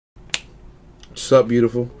Sup,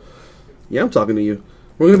 beautiful? Yeah, I'm talking to you.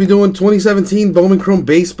 We're going to be doing 2017 Bowman Chrome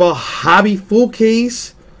Baseball Hobby Full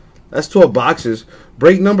Case. That's 12 boxes.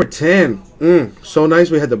 Break number 10. So nice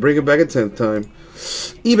we had to bring it back a 10th time.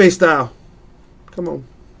 eBay style. Come on.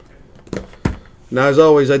 Now, as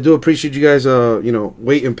always, I do appreciate you guys,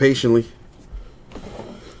 waiting patiently.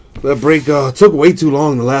 That break took way too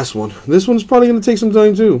long, the last one. This one's probably going to take some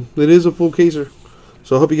time, too. It is a full caser.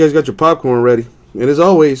 So I hope you guys got your popcorn ready. And as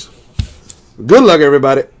always, good luck,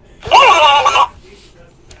 everybody.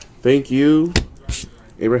 Thank you,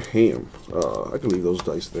 Abraham. I can leave those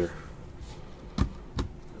dice there.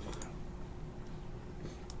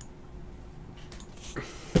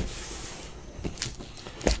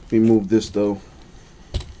 Let me move this, though.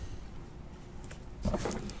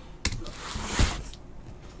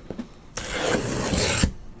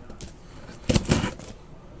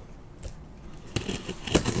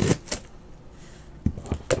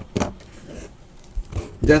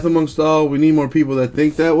 Death amongst all. We need more people that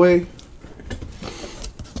think that way.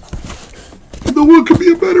 The world could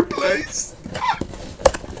be a better place.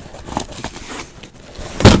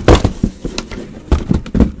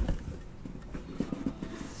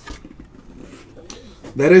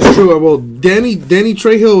 That is true. Well, Danny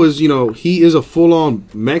Trejo is, he is a full-on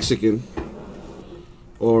Mexican,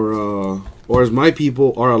 or as my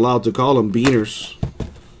people are allowed to call him, beaners.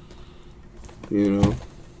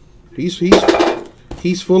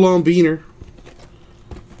 He's full-on beaner.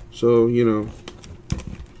 So,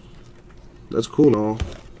 that's cool and all.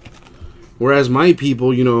 Whereas my people,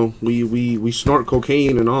 we snort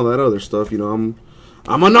cocaine and all that other stuff.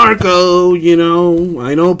 I'm a narco,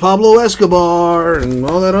 I know Pablo Escobar and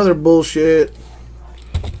all that other bullshit.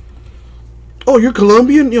 Oh, you're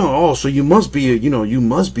Colombian? Oh, so you must be, you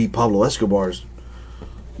must be Pablo Escobar's,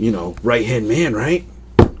 right-hand man, right?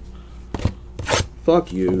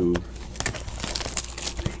 Fuck you.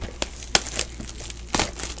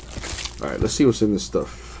 Alright, let's see what's in this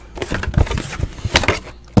stuff.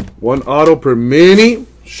 One auto per mini.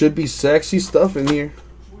 Should be sexy stuff in here.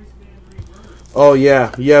 Oh,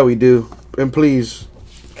 yeah. Yeah, we do. And please,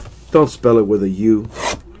 don't spell it with a U.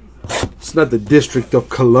 It's not the District of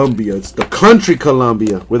Columbia. It's the country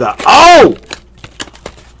Columbia with a O!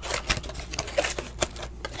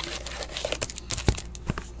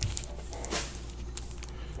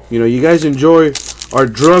 You guys enjoy our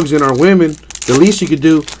drugs and our women. The least you could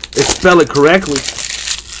do is spell it correctly.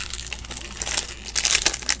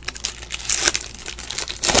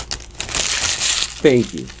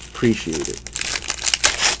 Thank you. Appreciate it.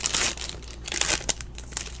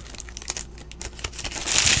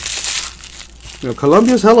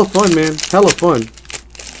 Colombia's hella fun, man. Hella fun.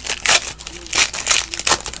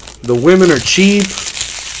 The women are cheap.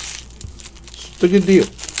 It's a good deal.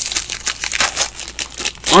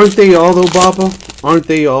 Aren't they all, though, Papa? Aren't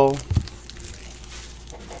they all?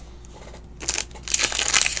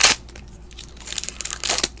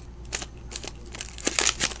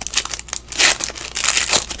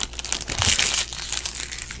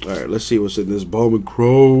 Alright, let's see what's in this Bowman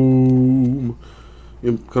Chrome.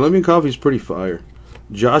 Colombian coffee is pretty fire.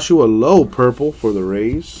 Joshua Lowe purple for the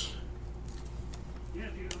Rays.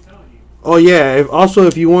 Oh yeah, also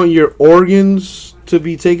if you want your organs to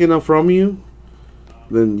be taken up from you,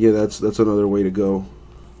 then yeah, that's another way to go.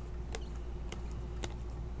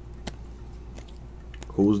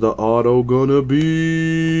 Who's the auto gonna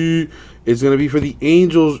be? It's gonna be for the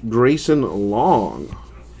Angels, Grayson Long.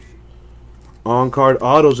 On-card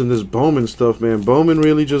autos in this Bowman stuff, man. Bowman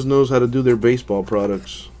really just knows how to do their baseball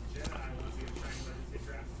products.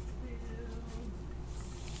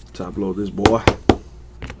 Top load this boy.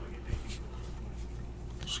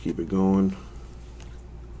 Let's keep it going.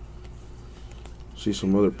 See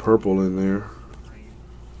some other purple in there.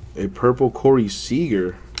 A purple Corey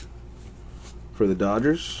Seager for the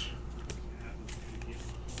Dodgers.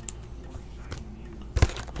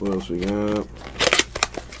 What else we got?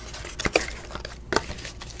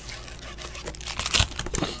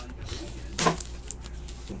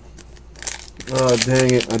 Oh,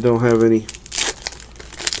 dang it. I don't have any.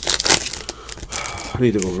 I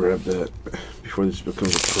need to go grab that before this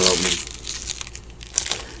becomes a problem.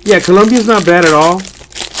 Yeah, Colombia's not bad at all.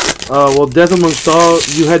 Well, Death Amongst All,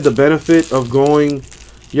 you had the benefit of going...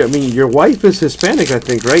 Yeah, I mean, your wife is Hispanic, I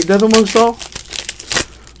think, right? Death Amongst All?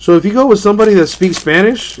 So if you go with somebody that speaks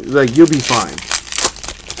Spanish, like, you'll be fine.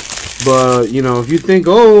 But, if you think,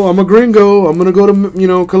 oh, I'm a gringo, I'm going to go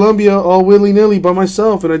to, Colombia all willy-nilly by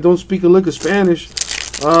myself and I don't speak a lick of Spanish,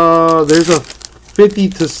 there's a 50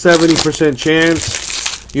 to 70%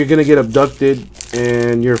 chance you're going to get abducted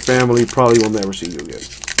and your family probably will never see you again.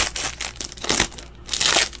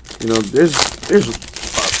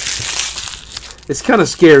 it's kind of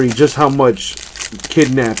scary just how much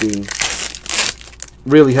kidnapping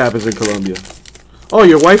really happens in Colombia. Oh,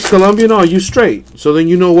 your wife's Colombian? Oh, you straight. So then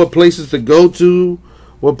you know what places to go to,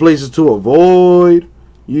 what places to avoid.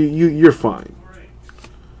 You're fine.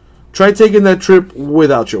 Try taking that trip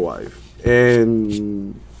without your wife,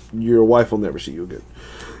 and your wife will never see you again.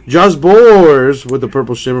 Josh Boers with the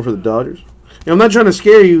purple shimmer for the Dodgers. And I'm not trying to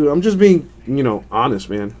scare you. I'm just being, honest,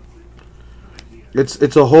 man.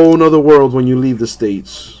 It's a whole nother world when you leave the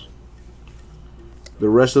States. The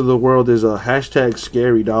rest of the world is a hashtag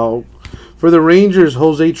scary, dog. For the Rangers,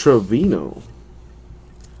 Jose Trevino.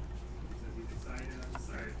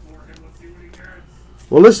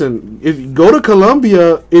 Well, listen, if you go to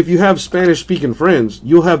Colombia, if you have Spanish-speaking friends,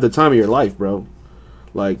 you'll have the time of your life, bro.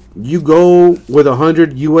 Like, you go with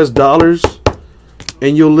 $100 US,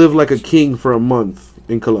 and you'll live like a king for a month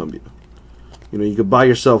in Colombia. You could buy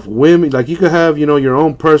yourself women. Like, you could have, your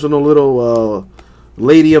own personal little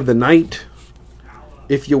lady of the night,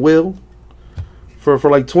 if you will, for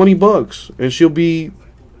like $20, and she'll be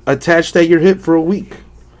attached at your hip for a week.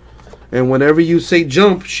 And whenever you say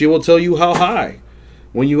jump, she will tell you how high.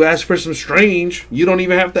 When you ask for some strange, you don't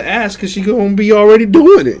even have to ask because she's going to be already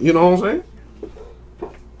doing it. You know what I'm saying?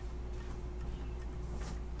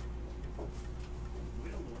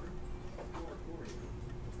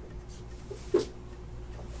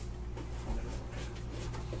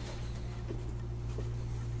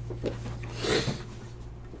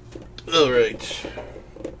 All right.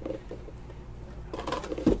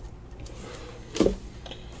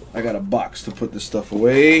 I got a box to put this stuff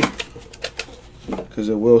away because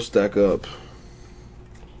it will stack up.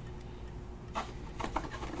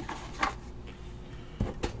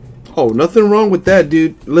 Oh, nothing wrong with that,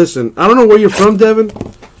 dude. Listen, I don't know where you're from, Devin.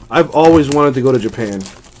 I've always wanted to go to Japan.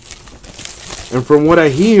 And from what I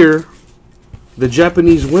hear, the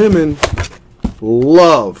Japanese women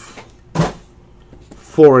love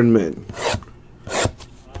foreign men.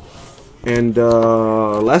 And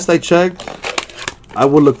last I checked, I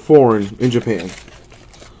would look foreign in Japan.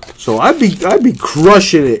 So I'd be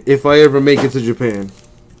crushing it if I ever make it to Japan.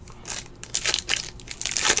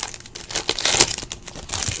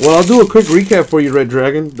 Well, I'll do a quick recap for you, Red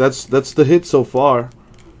Dragon. That's the hit so far.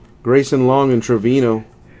 Grayson Long and Trevino.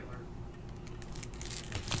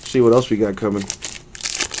 See what else we got coming.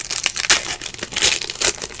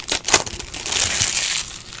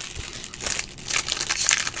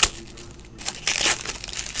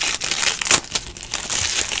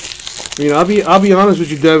 I'll be honest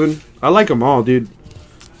with you, Devin. I like them all, dude.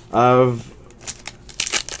 Well,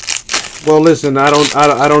 listen, I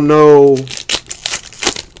don't know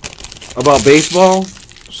about baseball,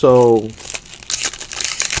 so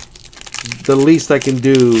the least I can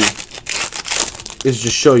do is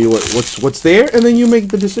just show you what's there, and then you make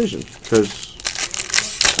the decision, because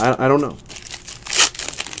I don't know.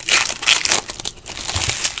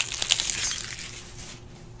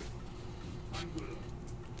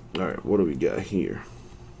 All right, what do we got here?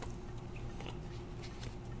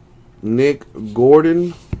 Nick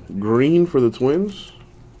Gordon, green for the Twins.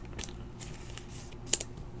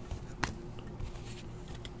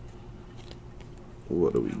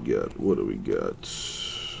 What do we got? What do we got?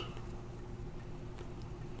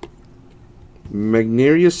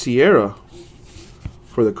 Magneria Sierra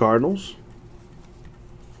for the Cardinals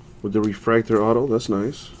with the refractor auto. That's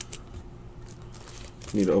nice.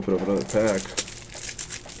 Need to open up another pack.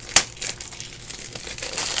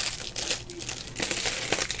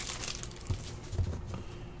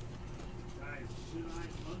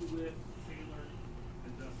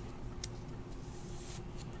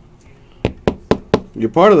 You're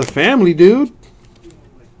part of the family, dude.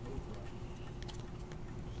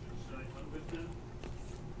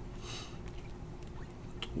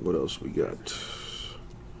 What else we got?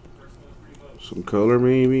 Some color,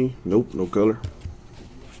 maybe? Nope, no color.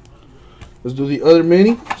 Let's do the other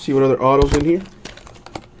mini. See what other autos in here.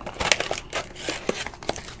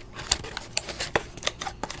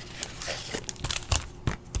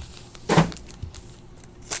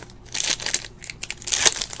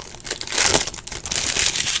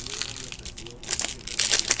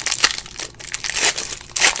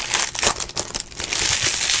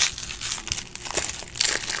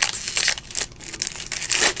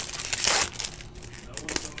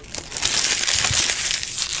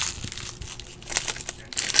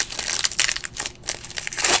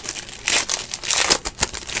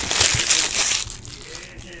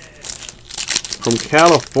 From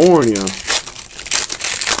California,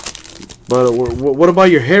 but what about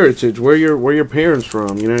your heritage? Where your parents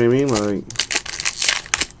from? You know what I mean? Like,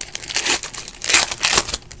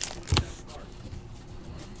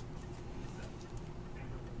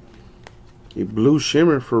 A blue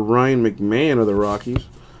shimmer for Ryan McMahon of the Rockies.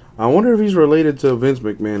 I wonder if he's related to Vince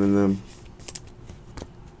McMahon and them.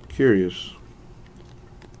 Curious.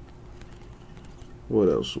 What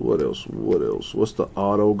else? What else? What else? What's the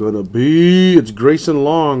auto gonna be? It's Grayson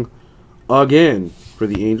Long again for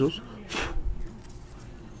the Angels.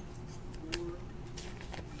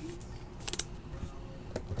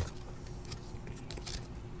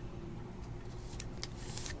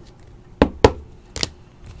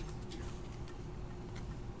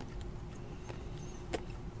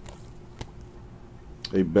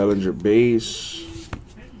 A Bellinger base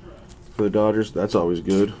for the Dodgers. That's always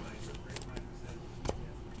good.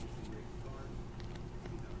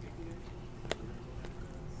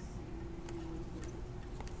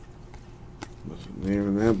 Nothing there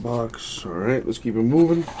in that box. All right, let's keep it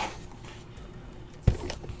moving.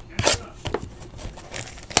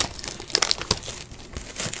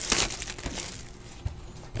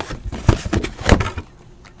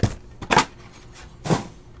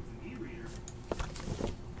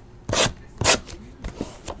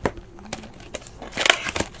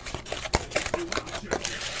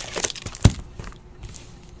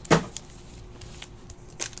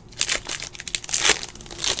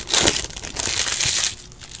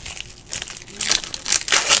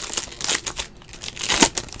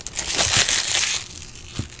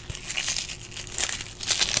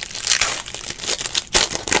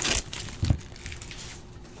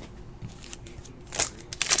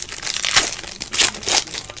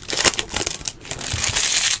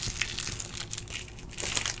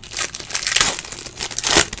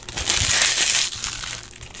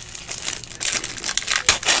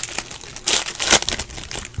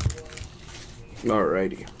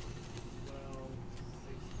 Alrighty.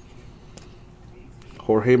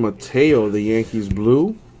 Jorge Mateo, the Yankees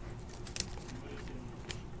blue.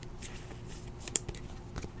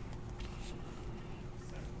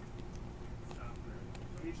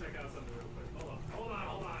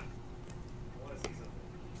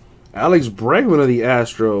 Alex Bregman of the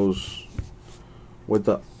Astros with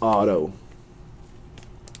the auto.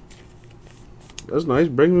 That's nice.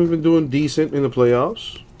 Bregman's been doing decent in the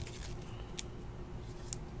playoffs.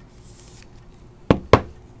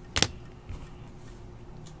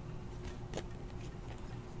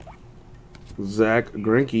 Zach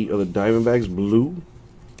Greinke of the Diamondbacks blue.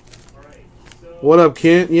 What up,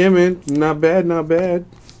 Kent? Yeah, man. Not bad, not bad.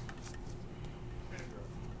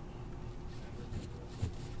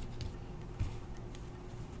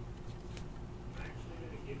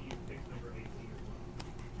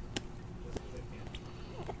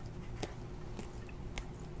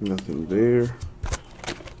 Nothing there.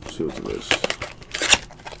 Let's see what's this.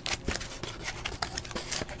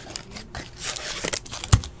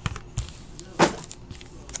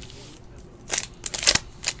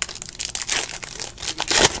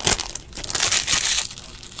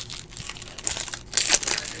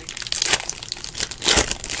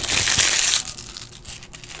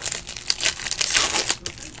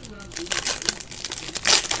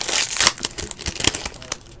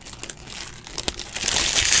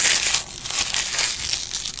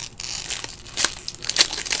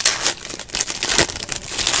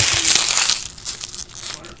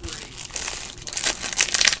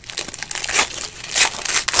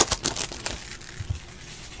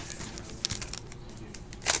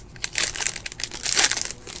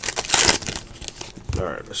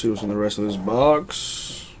 Alright, let's see what's in the rest of this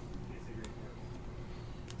box.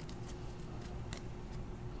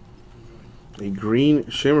 A green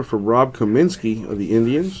shimmer for Rob Kaminsky of the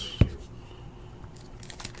Indians.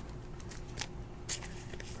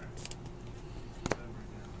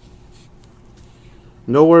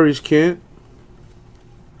 No worries, Kent.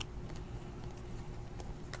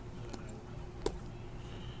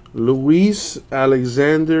 Luis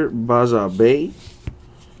Alexander Bazabe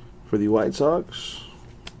for the White Sox.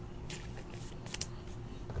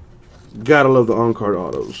 Gotta love the on-card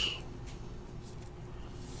autos.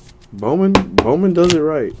 Bowman does it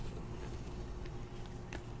right.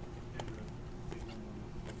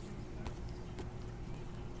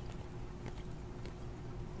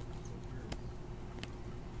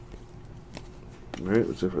 All right,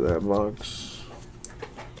 that's it for that box.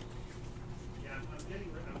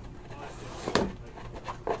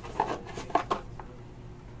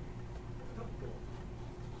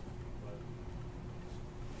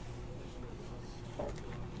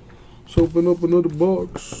 Let's open up another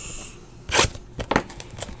box.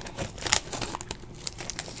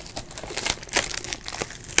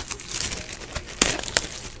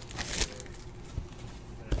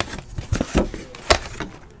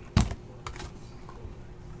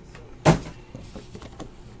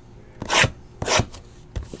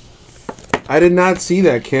 I did not see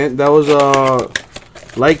that, Kent. That was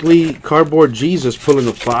likely Cardboard Jesus pulling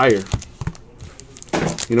the fire.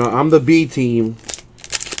 You know, I'm the B team.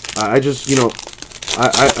 I just, you know,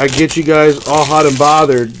 I get you guys all hot and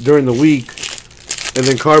bothered during the week, and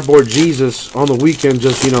then Cardboard Jesus on the weekend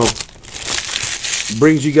just, you know,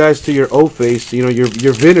 brings you guys to your O-face, you know,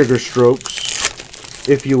 your vinegar strokes,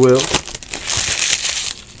 if you will.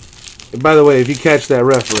 And by the way, if you catch that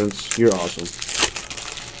reference, you're awesome.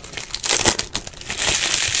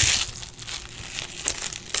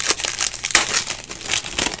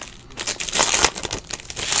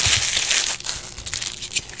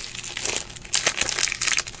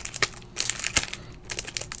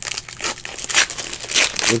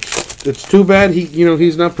 It's too bad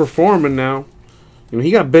he's not performing now. You know, he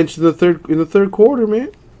got benched in the third quarter,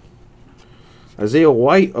 man. Isaiah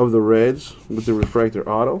White of the Reds with the refractor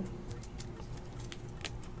auto.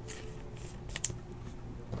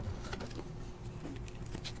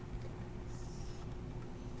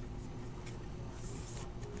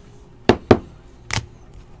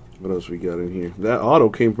 What else we got in here? That auto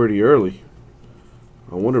came pretty early.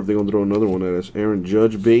 I wonder if they're going to throw another one at us. Aaron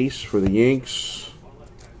Judge base for the Yanks.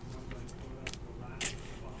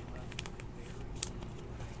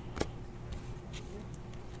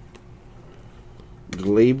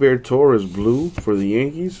 Gleyber Torres blue for the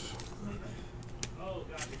Yankees.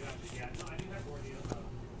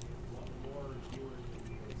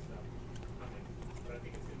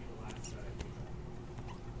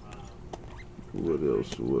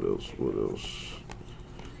 What else?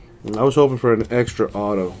 I was hoping for an extra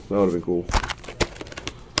auto. That would have been cool.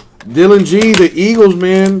 Dylan G, the Eagles,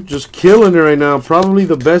 man, just killing it right now. Probably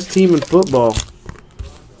the best team in football.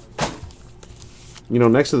 You know,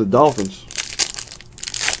 next to the Dolphins.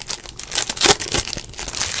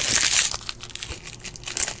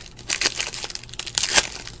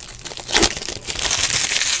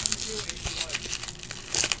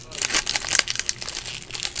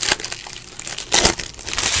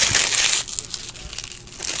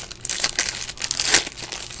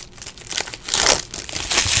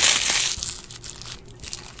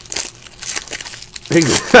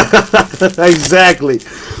 Exactly.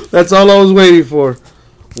 That's all I was waiting for.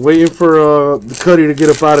 Waiting for the Cuddy to get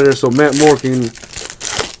up out of there so Matt Moore can,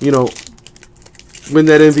 you know, win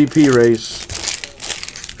that MVP race.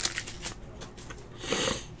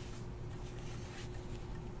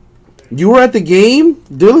 You were at the game?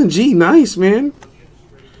 Dylan G, nice, man.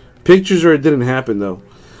 Pictures or it didn't happen, though.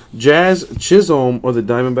 Jazz Chisholm or the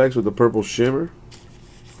Diamondbacks with the purple shimmer.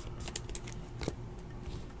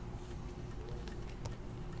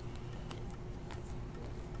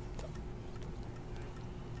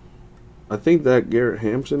 I think that Garrett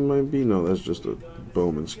Hampson might be. No, that's just a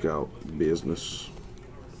Bowman Scout business.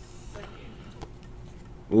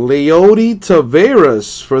 Leody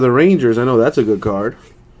Taveras for the Rangers. I know that's a good card.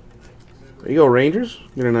 There you go, Rangers.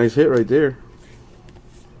 Get a nice hit right there.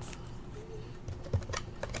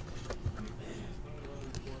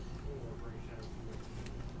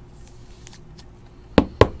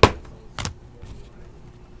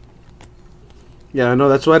 Yeah, I know.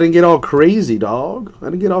 That's why I didn't get all crazy, dog. I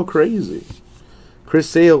didn't get all crazy. Chris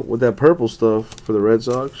Sale with that purple stuff for the Red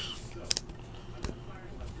Sox.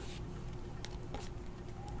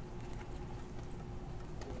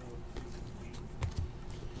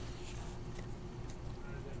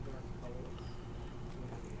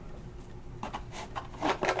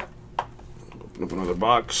 Open up another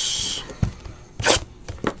box.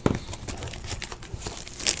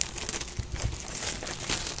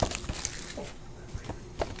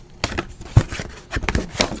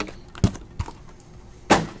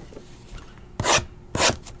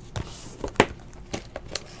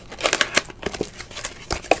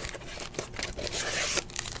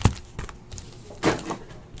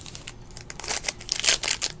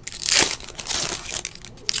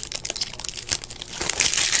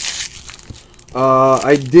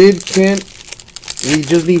 I did, Kent. We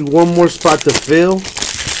just need one more spot to fill.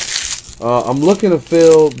 I'm looking to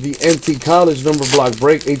fill the empty college number block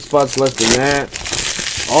break. 8 spots left in that.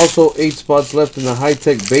 Also, 8 spots left in the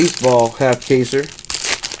high-tech baseball half caser.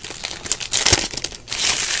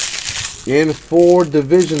 And 4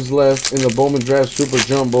 divisions left in the Bowman Draft Super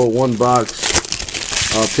Jumbo 1 box.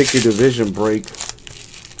 Pick your division break.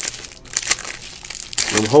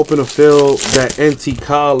 I'm hoping to fill that NT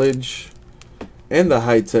College and the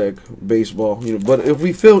high-tech baseball. You know, but if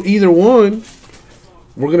we fill either one,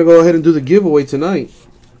 we're going to go ahead and do the giveaway tonight.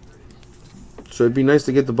 So it'd be nice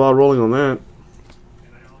to get the ball rolling on that.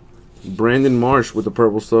 Brandon Marsh with the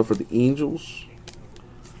purple stuff for the Angels.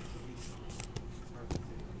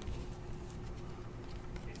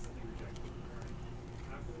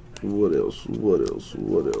 What else? What else?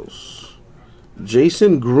 What else?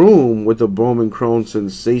 Jason Groom with the Bowman Chrome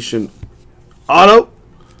Sensation Auto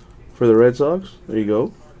for the Red Sox. There you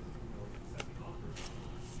go.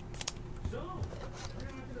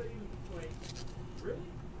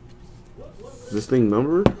 Is this thing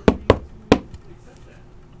numbered?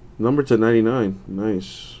 Numbered to 99.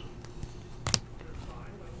 Nice.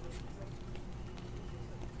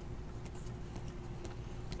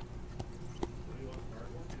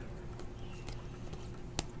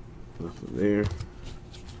 Nothing there. Let's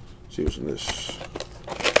see what's in this.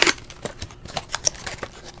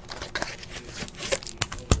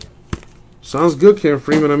 Sounds good, Ken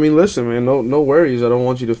Freeman. I mean, listen, man, no worries. I don't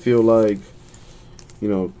want you to feel like, you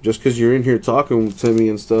know, just because you're in here talking to me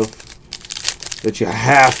and stuff, that you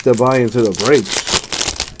have to buy into the breaks.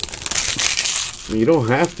 I mean, you don't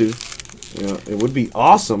have to. You know, it would be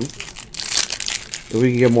awesome if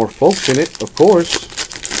we could get more folks in it, of course.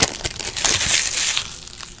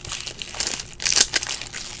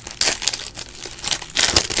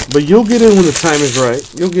 But you'll get in when the time is right.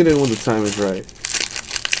 You'll get in when the time is right.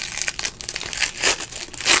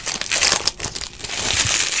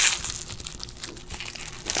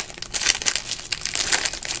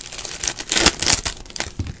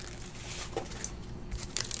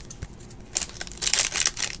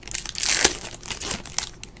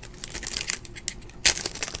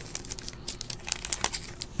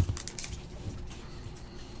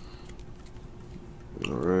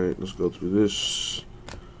 All right, let's go through this.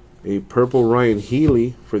 A purple Ryan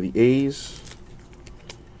Healy for the A's.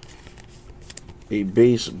 A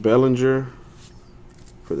base Bellinger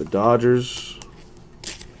for the Dodgers.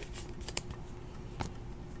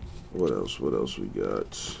 What else? What else we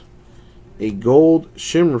got? A gold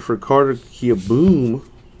shimmer for Carter Kieboom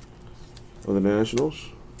of the Nationals.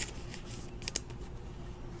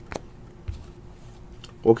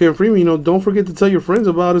 Okay, Freeman, you know, don't forget to tell your friends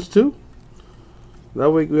about us too. That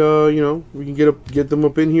way, you know, we can get them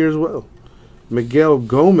up in here as well. Miguel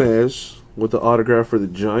Gomez with the autograph for the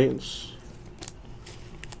Giants.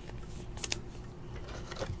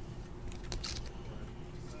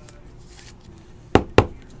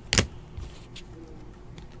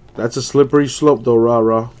 That's a slippery slope, though,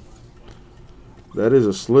 rah-rah. That is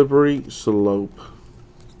a slippery slope.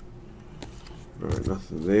 All right,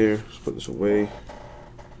 nothing there. Let's put this away.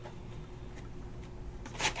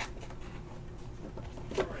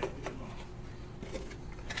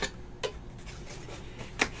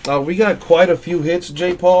 We got quite a few hits,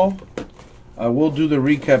 J. Paul. I will do the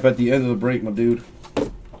recap at the end of the break, my dude.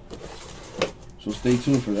 So stay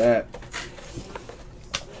tuned for that.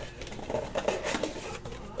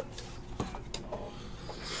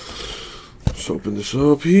 Let's open this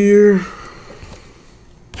up here.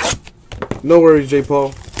 No worries, J.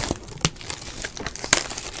 Paul.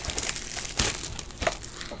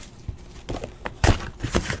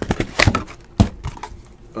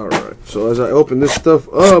 So as I open this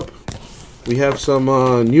stuff up, we have some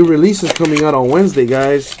new releases coming out on Wednesday,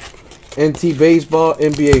 guys. NT Baseball,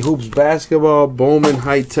 NBA Hoops Basketball, Bowman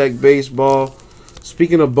High Tech Baseball.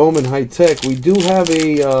 Speaking of Bowman High Tech, we do have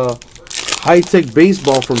a High Tech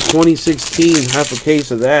Baseball from 2016, half a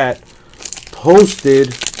case of that, posted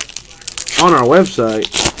on our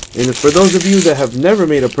website. And for those of you that have never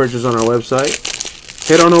made a purchase on our website,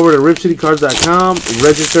 head on over to ripcitycards.com,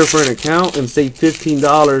 register for an account, and save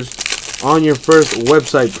 $15 on your first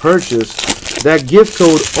website purchase. That gift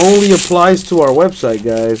code only applies to our website,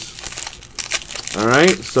 guys.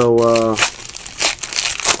 Alright, so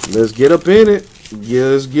let's get up in it.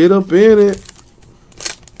 Let's get up in it.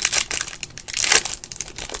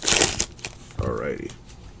 Alrighty.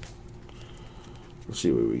 Let's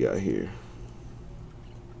see what we got here.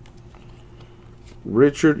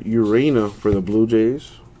 Richard Urena for the Blue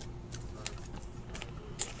Jays.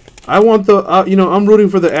 I want the, you know, I'm rooting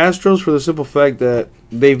for the Astros for the simple fact that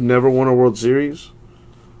they've never won a World Series.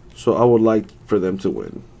 So I would like for them to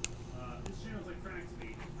win.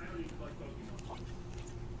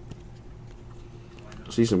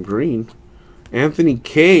 See some green. Anthony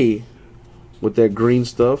K with that green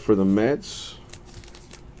stuff for the Mets.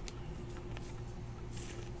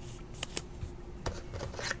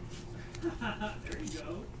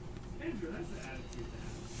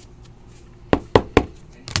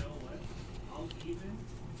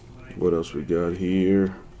 What else we got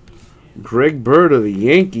here? Greg Bird of the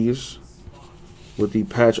Yankees with the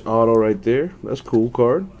patch auto right there. That's a cool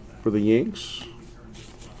card for the Yanks.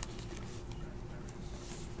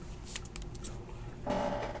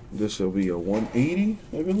 This will be a 180,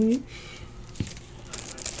 I believe,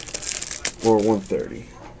 or 130.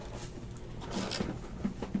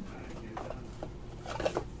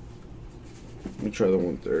 Let me try the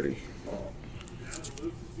 130.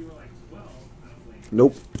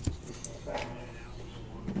 Nope.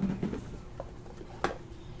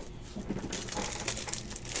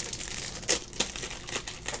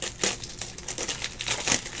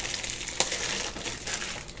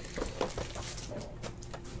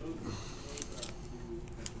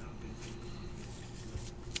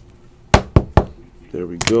 There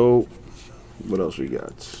we go. What else we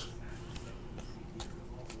got?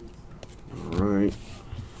 All right.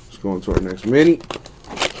 Let's go on to our next mini.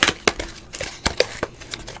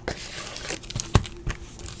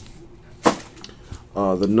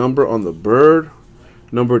 The number on the bird,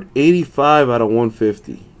 numbered 85 out of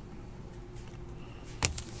 150.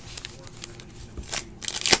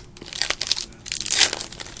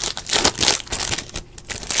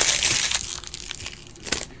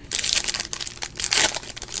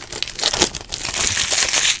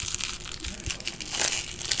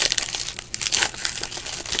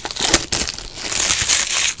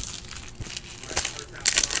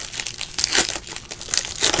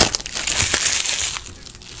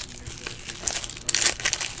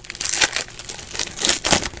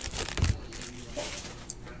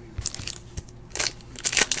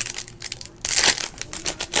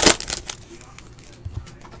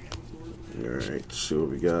 Alright, let's see what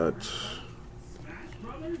we got.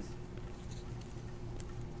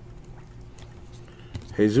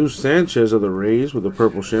 Jesus Sanchez of the Rays with the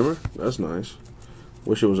purple shimmer. That's nice.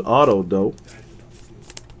 Wish it was auto, though.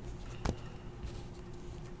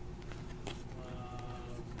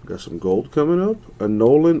 Got some gold coming up. A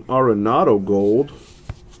Nolan Arenado gold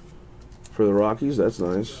for the Rockies. That's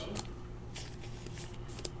nice.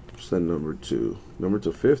 What's that number 2? Number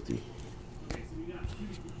 250.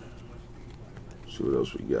 See what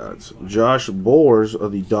else we got. Josh Boers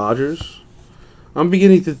of the Dodgers. I'm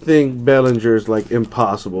beginning to think Bellinger is like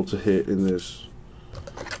impossible to hit in this.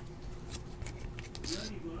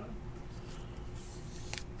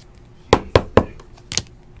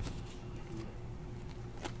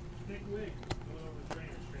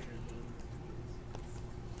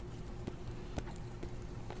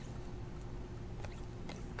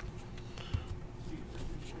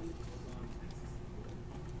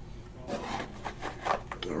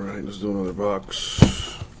 All right, let's do another box.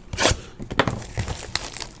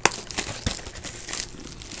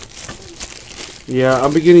 Yeah,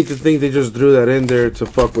 I'm beginning to think they just threw that in there to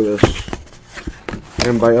fuck with us.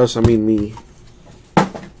 And by us, I mean me.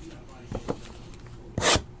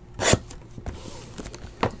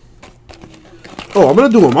 Oh, I'm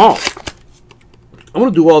going to do them all. I'm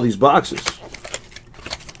going to do all these boxes.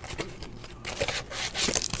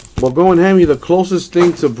 Well, go and hand me the closest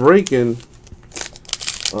thing to breaking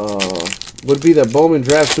would be that Bowman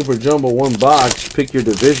Draft Super Jumbo 1 box. Pick your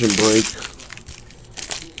division break.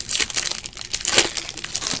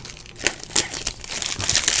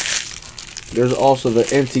 There's also the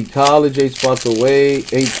NT College, 8 spots away,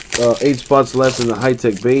 8 spots left in the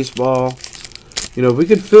high-tech baseball. You know, if we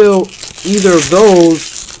could fill either of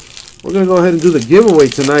those, we're going to go ahead and do the giveaway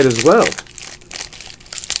tonight as well.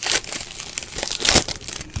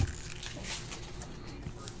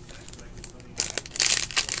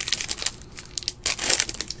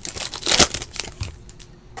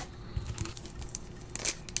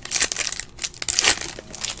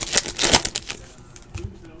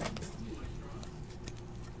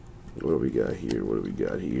 What do we got here? What do we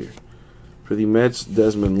got here? For the Mets,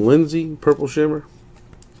 Desmond Lindsay, purple shimmer.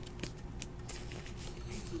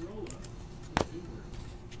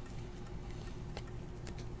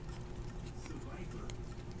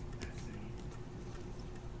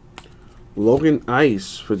 Logan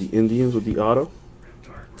Ice for the Indians with the auto.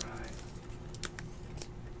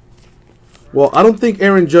 Well, I don't think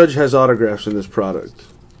Aaron Judge has autographs in this product.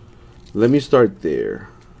 Let me start there.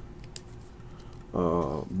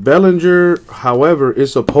 Bellinger, however,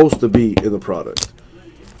 is supposed to be in the product,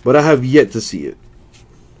 but I have yet to see it.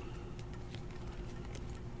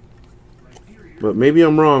 But maybe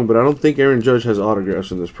I'm wrong, but I don't think Aaron Judge has autographs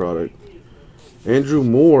in this product. Andrew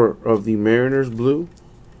Moore of the Mariners blue.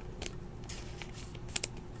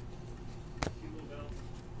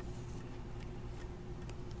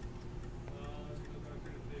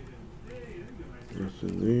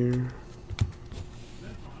 Nothing there.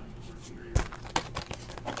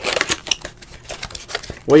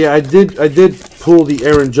 Well, yeah, I did pull the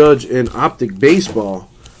Aaron Judge in Optic Baseball.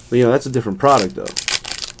 But, you know, that's a different product, though.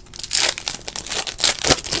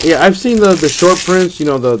 Yeah, I've seen the short prints, you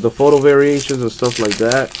know, the photo variations and stuff like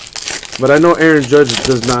that. But I know Aaron Judge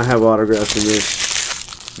does not have autographs in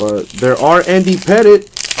this. But there are Andy Pettit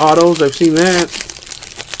autos. I've seen that.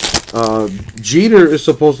 Jeter is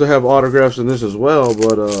supposed to have autographs in this as well,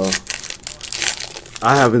 but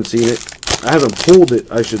I haven't seen it. I haven't pulled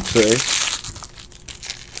it, I should say.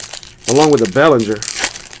 Along with the Bellinger.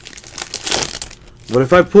 But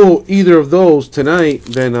if I pull either of those tonight,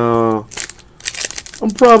 then I'm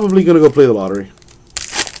probably going to go play the lottery.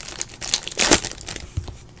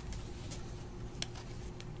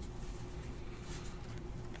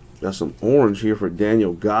 Got some orange here for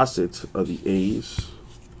Daniel Gossett of the A's.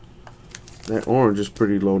 That orange is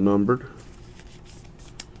pretty low numbered.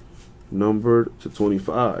 Numbered to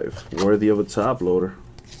 25. Worthy of a top loader.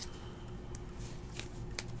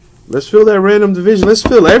 Let's fill that random division. Let's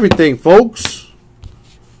fill everything, folks.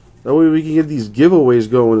 That way we can get these giveaways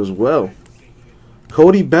going as well.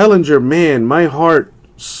 Cody Bellinger, man, my heart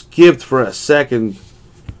skipped for a second.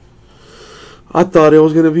 I thought it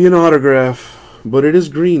was going to be an autograph. But it is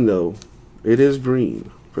green, though. It is green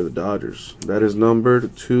for the Dodgers. That is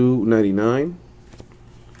numbered 299.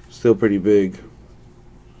 Still pretty big.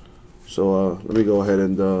 So let me go ahead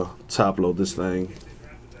and top load this thing.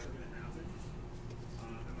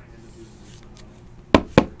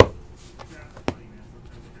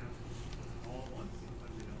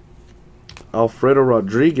 Alfredo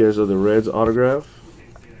Rodriguez of the Reds autograph.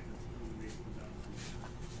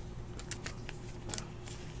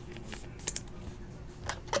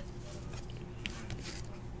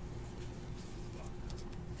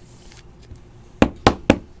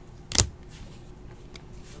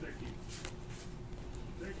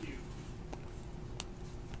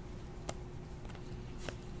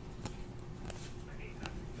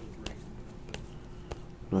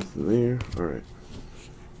 Nothing there. All right.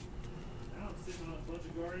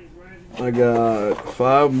 I got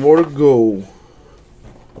 5 more to go.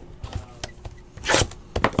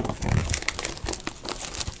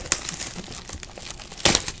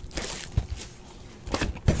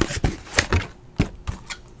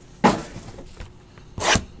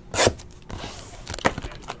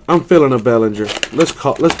 I'm feeling a Bellinger. Let's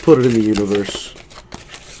put it in the universe.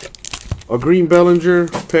 A green Bellinger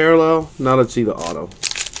parallel. Now let's see the auto.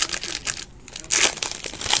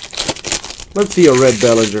 Let's see a red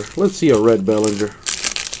Bellinger. Let's see a red Bellinger.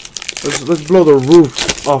 Let's blow the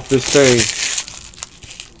roof off this thing.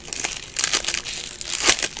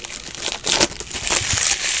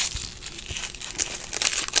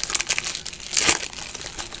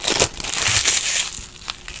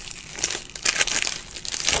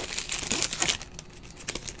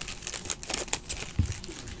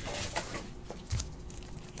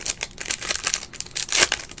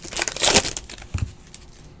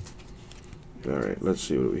 All right, let's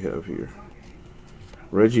see what we have here.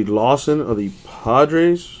 Reggie Lawson of the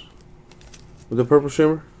Padres with the purple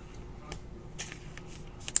shimmer.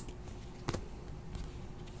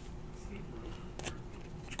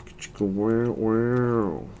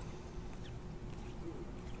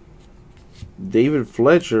 David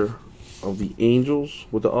Fletcher of the Angels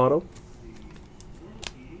with the auto.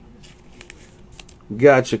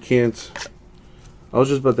 Gotcha, Kent. I was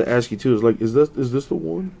just about to ask you too. It's like, is this the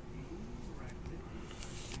one?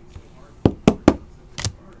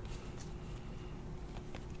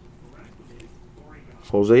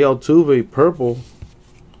 Jose Altuve, purple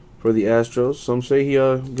for the Astros. Some say he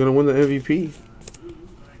gonna win the MVP.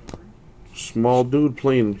 Small dude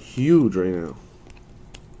playing huge right now.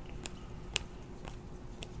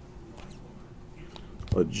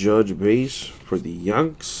 A Judge base for the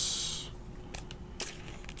Yanks.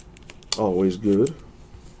 Always good.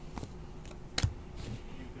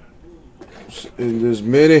 In this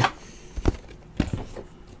mini.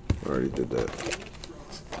 Already did that.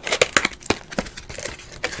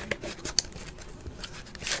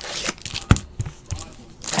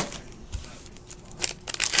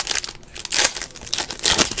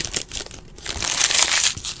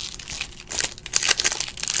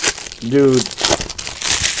 Dude,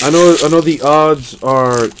 I know the odds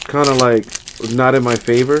are kind of like not in my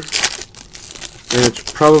favor, and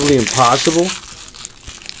it's probably impossible.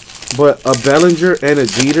 But a Bellinger and a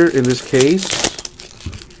Jeter in this case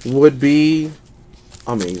would be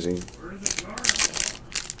amazing.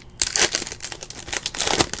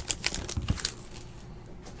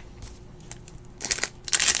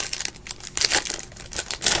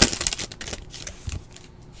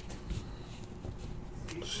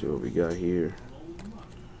 See what we got here.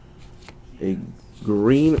 A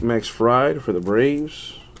green Max Fried for the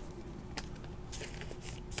Braves.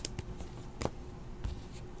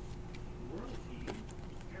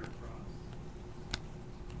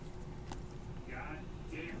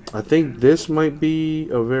 I think this might be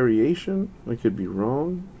a variation. I could be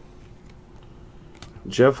wrong.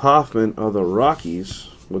 Jeff Hoffman of the Rockies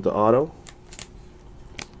with the auto.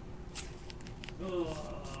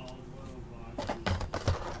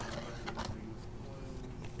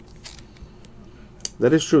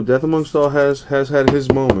 That is true. Death Amongst All has had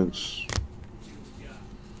his moments.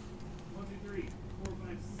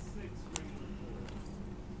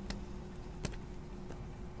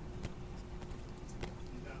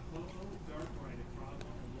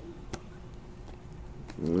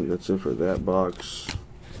 And that's it for that box.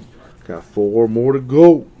 Got 4 more to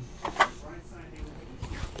go.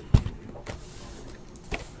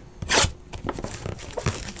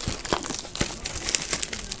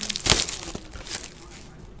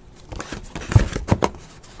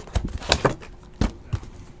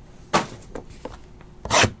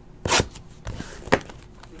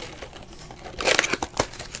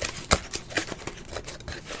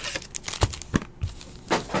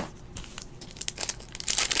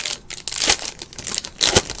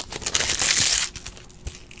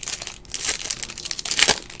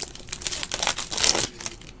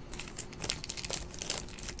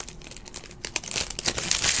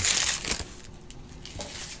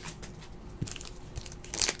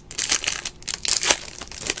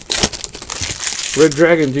 Red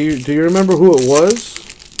Dragon, do you remember who it was?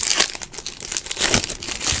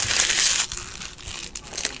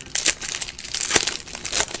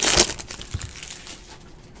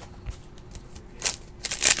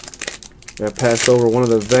 That passed over one of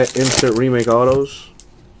the Vet Insert Remake autos.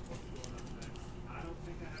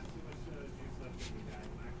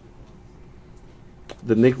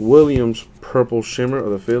 The Nick Williams Purple Shimmer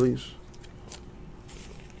of the Phillies.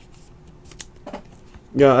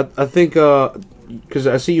 Yeah, I think because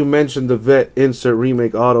I see you mentioned the Vet Insert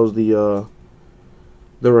Remake autos, the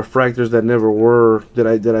refractors that never were.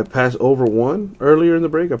 Did I pass over one earlier in the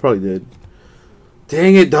break? I probably did.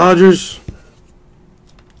 Dang it, Dodgers!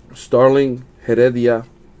 Starling Heredia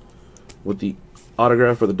with the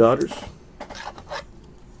autograph for the Dodgers.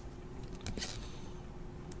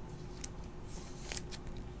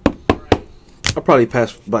 I'll probably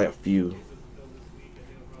pass by a few.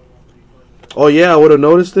 Oh yeah, I would have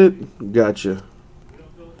noticed it. Gotcha.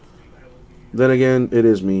 Then again, it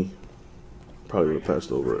is me. Probably would have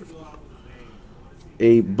passed over it.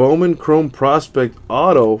 A Bowman Chrome Prospect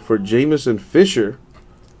Auto for Jamison Fisher.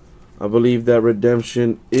 I believe that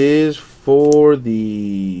redemption is for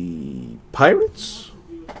the Pirates.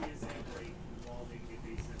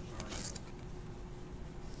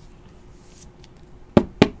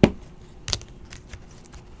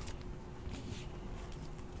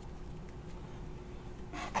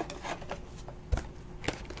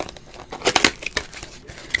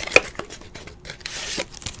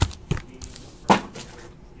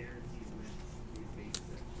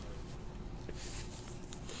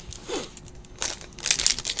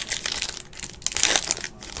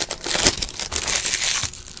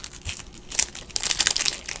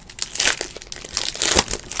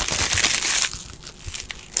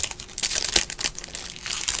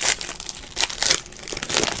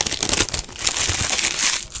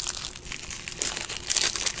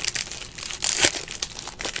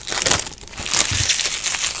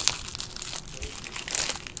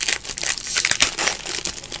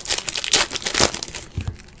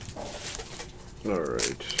 All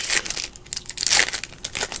right.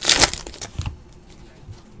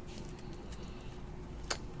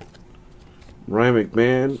 Ryan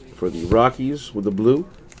McMahon for the Rockies with the blue.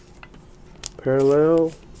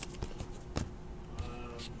 Parallel.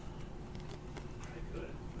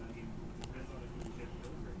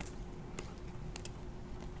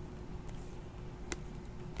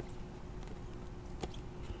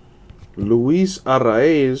 Luis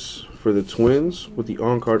Arraez for the Twins with the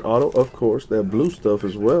on-card auto, of course, that blue stuff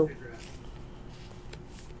as well.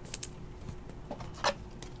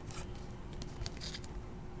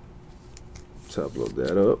 Top load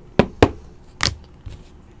that up.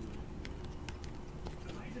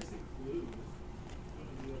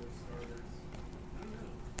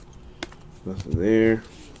 Nothing there.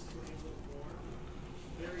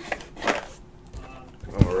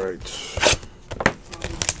 All right.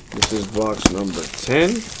 This is box number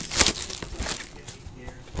 10.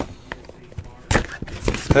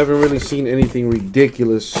 Haven't really seen anything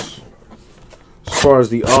ridiculous as far as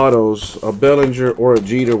the autos. A Bellinger or a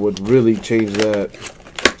Jeter would really change that.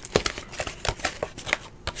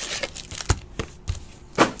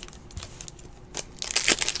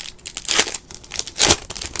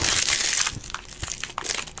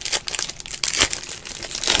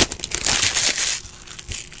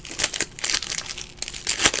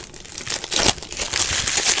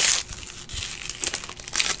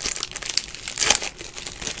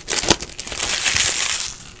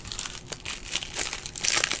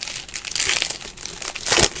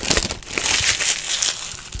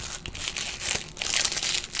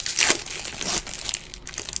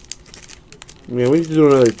 Yeah, we need to do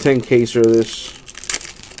another 10 caser of this.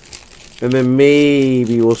 And then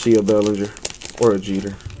maybe we'll see a Bellinger or a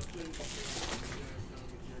Jeter.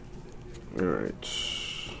 Alright.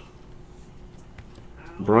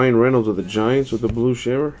 Brian Reynolds of the Giants with the blue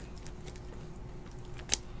shimmer.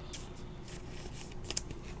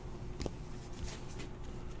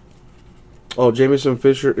 Oh, Jameson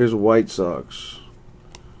Fisher is White Sox.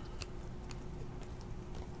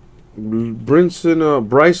 Bryson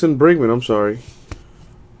Brigman, I'm sorry,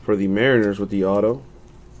 for the Mariners with the auto.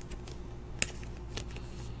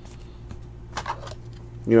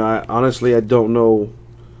 You know, honestly, I don't know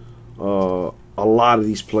a lot of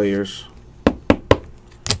these players,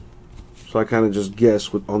 so I kind of just guess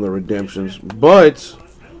on the redemptions. But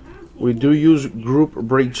we do use group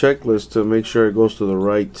break checklist to make sure it goes to the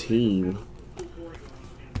right team.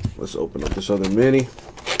 Let's open up this other mini.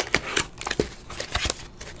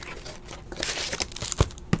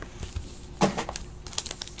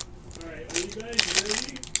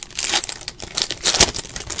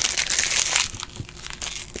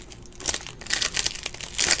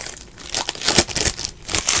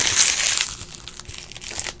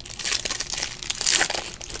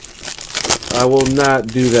 I will not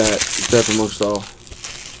do that, Death Amongst All.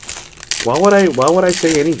 Why would I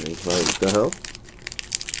say anything? Like, the hell?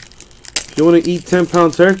 If you want to eat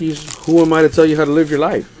 10-pound turkeys, who am I to tell you how to live your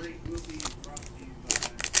life?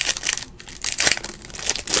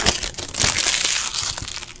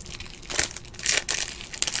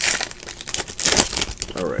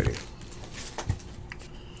 Alrighty.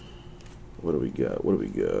 What do we got? What do we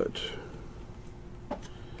got?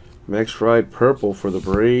 Max Fried purple for the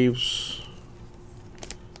Braves.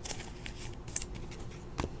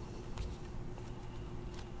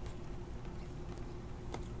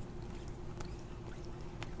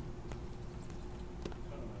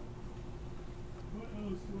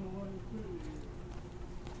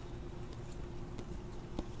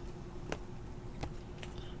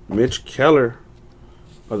 Mitch Keller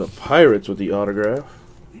of the Pirates with the autograph.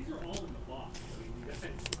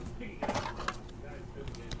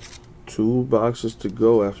 Two boxes to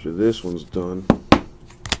go after this one's done.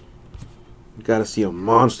 Got to see a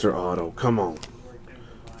monster auto. Come on.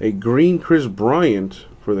 A green Chris Bryant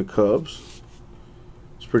for the Cubs.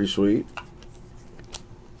 It's pretty sweet.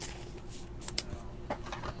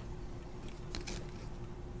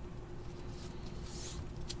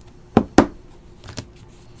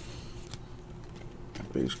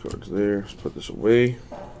 Base cards there. Let's put this away.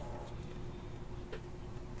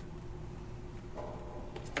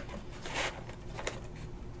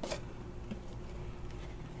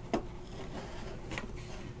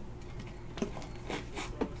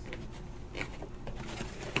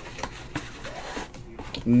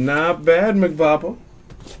 Not bad, McBoppa.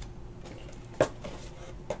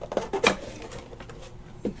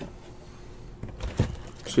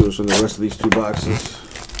 See what's in the rest of these two boxes.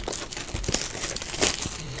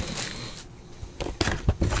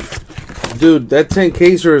 Dude, that 10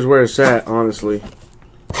 caser is where it's at, honestly.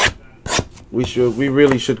 We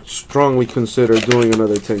really should strongly consider doing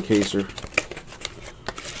another 10 caser.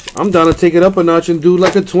 I'm down to take it up a notch and do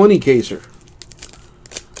like a 20 caser.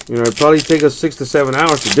 You know, it'd probably take us 6 to 7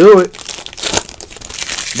 hours to do it,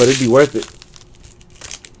 but it'd be worth it.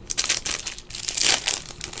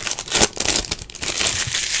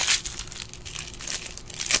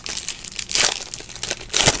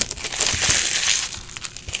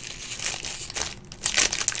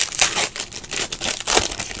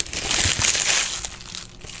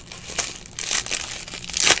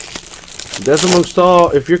 Death Amongst All,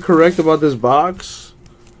 if you're correct about this box,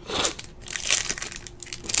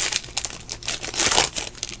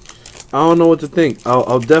 I don't know what to think.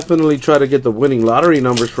 I'll definitely try to get the winning lottery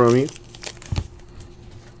numbers from you.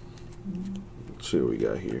 Let's see what we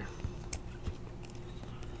got here.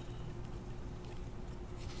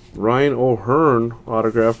 Ryan O'Hearn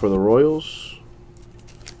autograph for the Royals.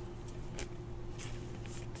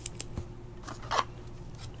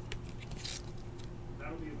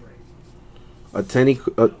 A 10,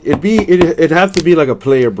 it'd have to be like a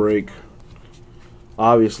player break,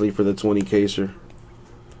 obviously, for the 20 caser.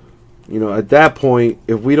 You know, at that point,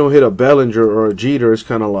 if we don't hit a Bellinger or a Jeter, it's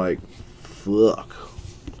kind of like, fuck.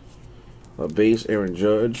 A base Aaron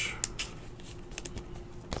Judge.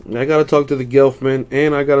 And I gotta talk to the Gelfman,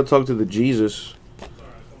 and I gotta talk to the Jesus.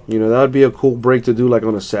 You know, that would be a cool break to do like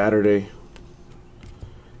on a Saturday.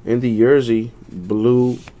 And the Jersey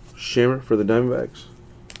blue shimmer for the Diamondbacks.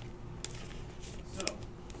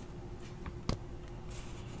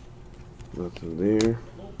 Nothing there.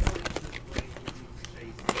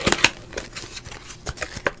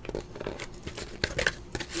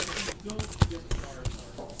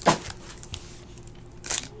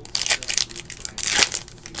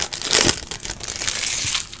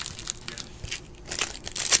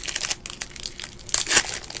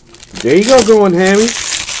 There you go, going hammy.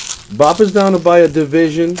 Bop is down to buy a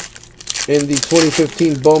division in the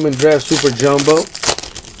 2015 Bowman Draft Super Jumbo.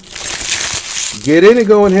 Get in it,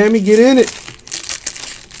 going hammy. Get in it.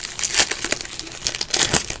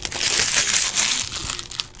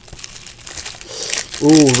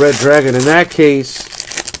 Ooh, Red Dragon. In that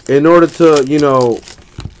case, in order to, you know,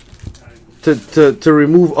 to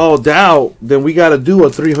remove all doubt, then we got to do a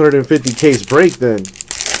 350 case break then.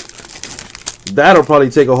 That'll probably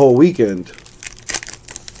take a whole weekend.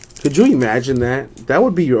 Could you imagine that? That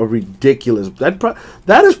would be a ridiculous.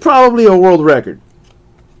 That is probably a world record.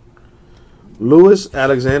 Louis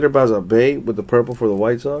Alexander Bazabay with the purple for the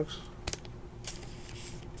White Sox.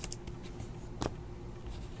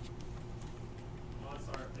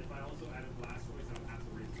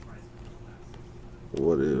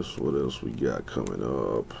 What else we got coming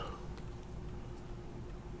up?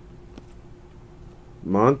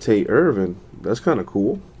 Monte Irvin. That's kind of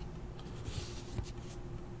cool.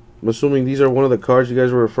 I'm assuming these are one of the cards you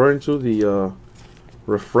guys were referring to, the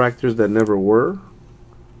refractors that never were.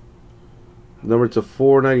 Number to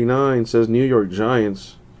 499 says New York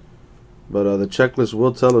Giants, but the checklist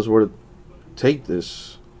will tell us where to take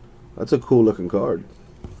this. That's a cool looking card.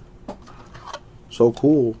 So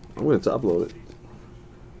cool. I'm going to top load it.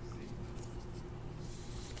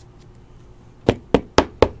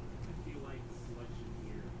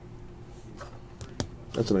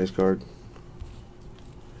 That's a nice card.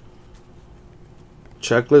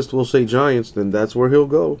 Checklist will say Giants, then that's where he'll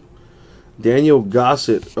go. Daniel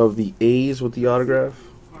Gossett of the A's with the autograph.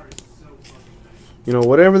 You know,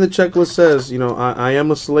 whatever the checklist says, you know, I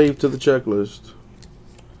am a slave to the checklist.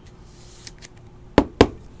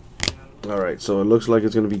 Alright, so it looks like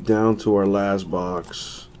it's going to be down to our last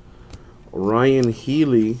box. Ryan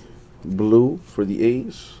Healy, blue for the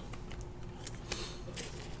A's.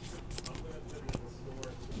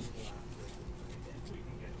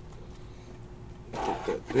 Put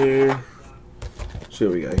that there. Let's see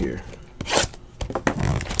what we got here.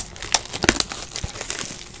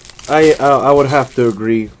 I would have to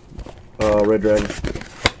agree, Red Dragon.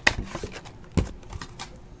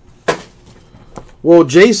 Well,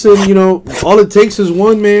 Jason, you know, all it takes is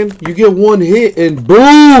one, man. You get one hit and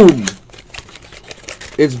boom!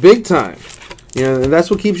 It's big time. You know, and that's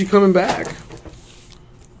what keeps you coming back.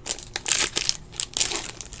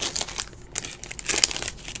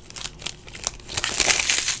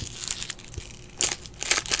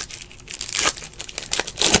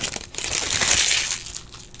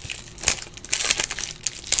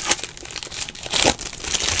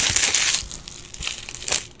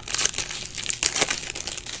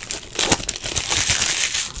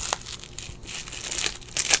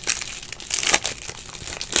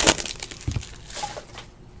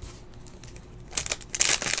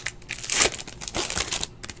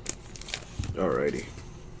 Alrighty.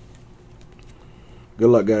 Good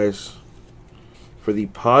luck, guys. For the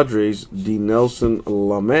Padres, D. Nelson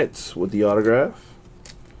Lamet with the autograph.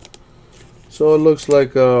 So it looks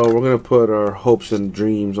like we're going to put our hopes and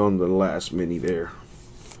dreams on the last mini there.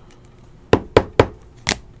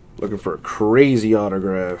 Looking for a crazy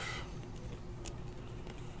autograph.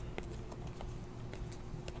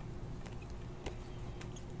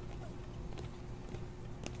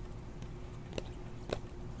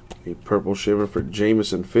 A purple shimmer for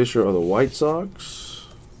Jamison Fisher of the White Sox.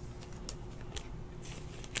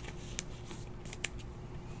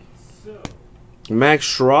 Max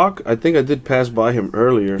Schrock, I think I did pass by him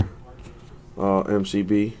earlier.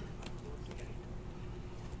 MCB.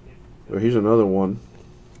 Oh, here's another one.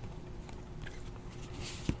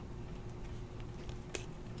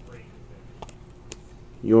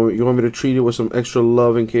 You want me to treat it with some extra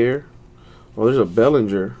love and care? Oh, there's a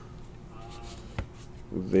Bellinger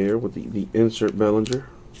there with the insert Bellinger.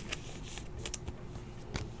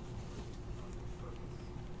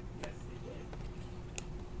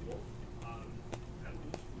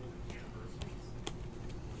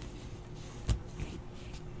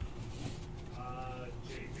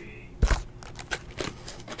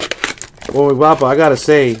 Well, Papa, I gotta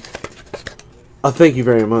say, thank you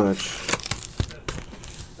very much.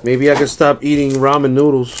 Maybe I could stop eating ramen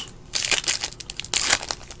noodles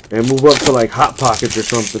and move up to like Hot Pockets or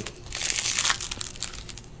something.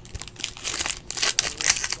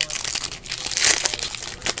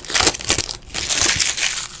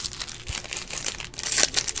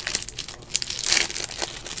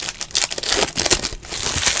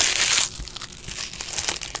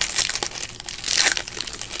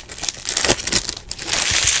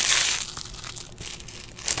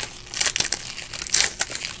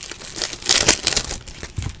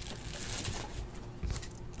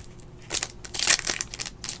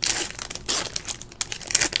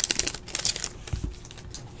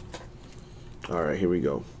 All right, here we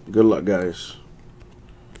go. Good luck, guys.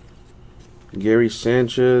 Gary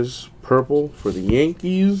Sanchez, purple for the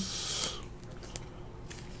Yankees.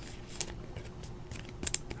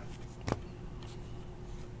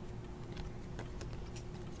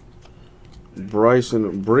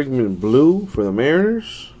 Bryson Brigman, blue for the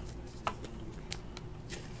Mariners.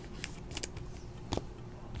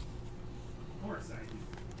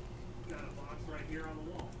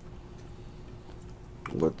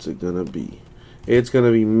 What's it gonna be? It's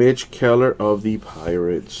gonna be Mitch Keller of the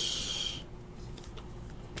Pirates.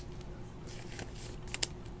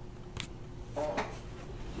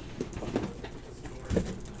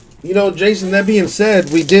 You know, Jason, that being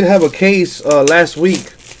said, we did have a case last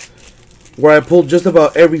week where I pulled just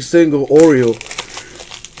about every single Oriole.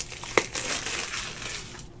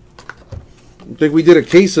 I think we did a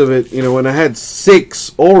case of it, you know, when I had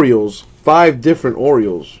 6 Orioles, 5 different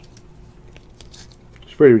Orioles.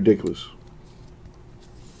 It's pretty ridiculous.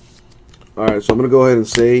 Alright, so I'm going to go ahead and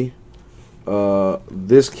say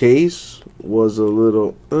this case was a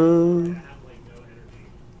little...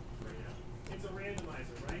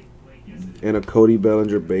 and a Cody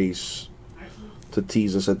Bellinger base to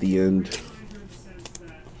tease us at the end.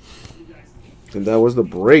 And that was the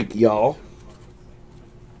break, y'all.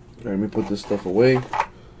 Alright, let me put this stuff away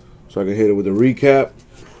so I can hit it with a recap.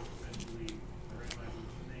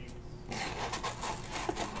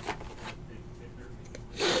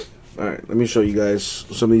 Alright, let me show you guys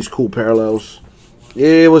some of these cool parallels.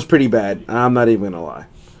 It was pretty bad. I'm not even going to lie.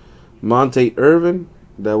 Monte Irvin,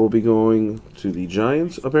 that will be going to the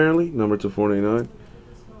Giants, apparently. Number 249.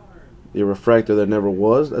 A refractor that never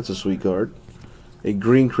was. That's a sweet card. A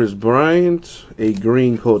green Chris Bryant. A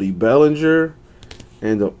green Cody Bellinger.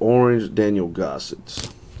 And the orange Daniel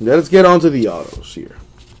Gossett. Now let's get on to the autos here.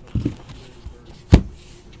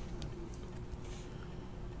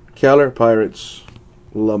 Keller, Pirates.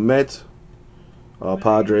 Lamet,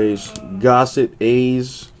 Padres. Gossett,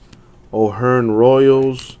 A's. O'Hearn,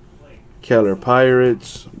 Royals. Keller,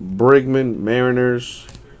 Pirates. Brigman, Mariners.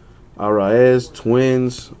 Arraez,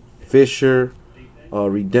 Twins. Fisher,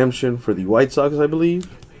 redemption for the White Sox, I believe.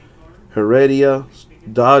 Heredia,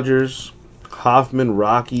 Dodgers. Hoffman,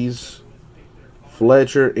 Rockies.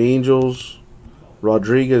 Fletcher, Angels.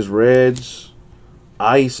 Rodriguez, Reds.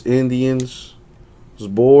 Ice, Indians.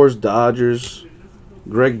 Zbors, Dodgers.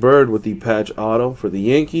 Greg Bird with the patch auto for the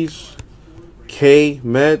Yankees. K,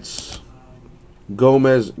 Mets.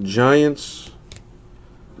 Gomez, Giants.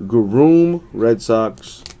 Gurum, Red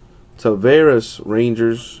Sox. Taveras,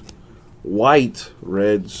 Rangers. White,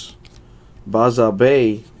 Reds.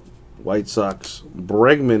 Bazabe, White Sox.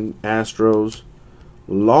 Bregman, Astros.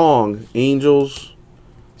 Long, Angels.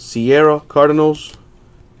 Sierra, Cardinals.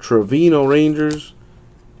 Trevino, Rangers.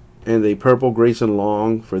 And a purple Grayson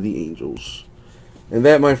Long for the Angels. And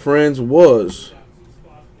that, my friends, was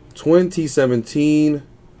 2017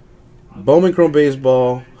 Bowman Chrome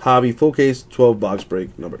Baseball Hobby Full Case 12 Box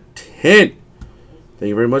Break number 10. Thank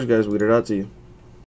you very much, guys. We'll get it out to you.